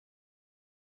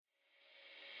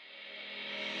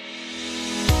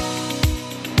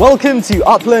Welcome to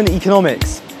Uplearn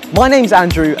Economics. My name's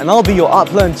Andrew and I'll be your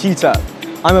Uplearn tutor.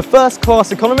 I'm a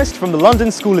first-class economist from the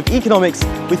London School of Economics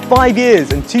with 5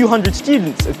 years and 200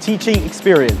 students of teaching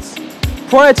experience.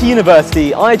 Prior to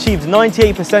university, I achieved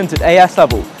 98% at AS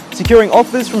level, securing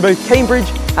offers from both Cambridge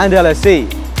and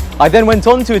LSE. I then went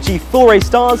on to achieve 4 A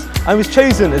stars and was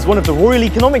chosen as one of the Royal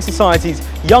Economic Society's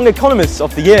Young Economists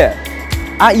of the Year.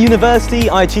 At university,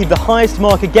 I achieved the highest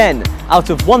mark again out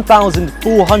of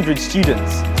 1,400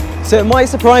 students. So it might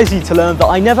surprise you to learn that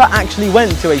I never actually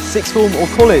went to a sixth form or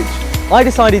college. I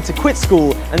decided to quit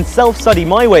school and self-study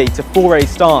my way to 4 A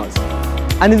stars.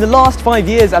 And in the last 5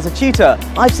 years as a tutor,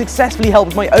 I've successfully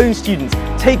helped my own students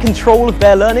take control of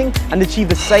their learning and achieve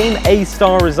the same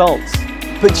A-star results.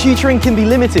 But tutoring can be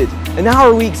limited. An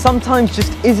hour a week sometimes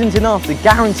just isn't enough to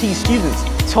guarantee students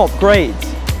top grades.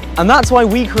 And that's why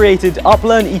we created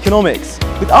Uplearn Economics.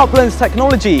 With Uplearn's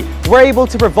technology, we're able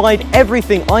to provide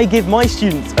everything I give my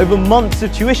students over months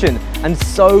of tuition and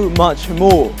so much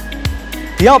more.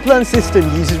 The Uplearn system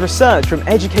uses research from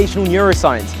educational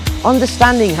neuroscience,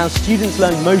 understanding how students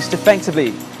learn most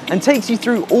effectively, and takes you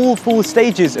through all 4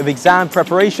 stages of exam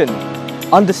preparation.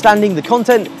 Understanding the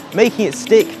content, making it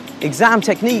stick, exam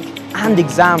technique, and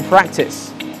exam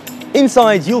practice.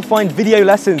 Inside, you'll find video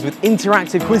lessons with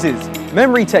interactive quizzes,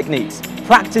 memory techniques,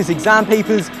 practice exam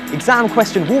papers, exam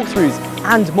question walkthroughs,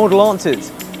 and model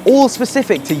answers, all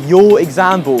specific to your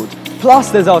exam board. Plus,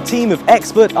 there's our team of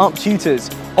expert UP tutors,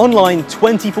 online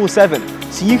 24/7,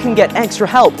 so you can get extra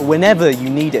help whenever you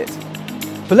need it.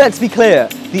 But let's be clear,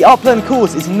 the Uplearn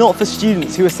course is not for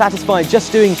students who are satisfied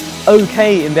just doing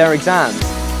okay in their exams.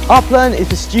 Uplearn is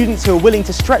for students who are willing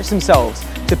to stretch themselves,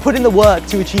 to put in the work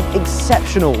to achieve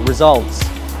exceptional results.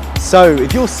 So,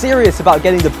 if you're serious about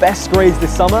getting the best grades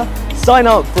this summer, sign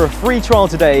up for a free trial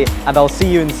today and I'll see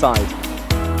you inside.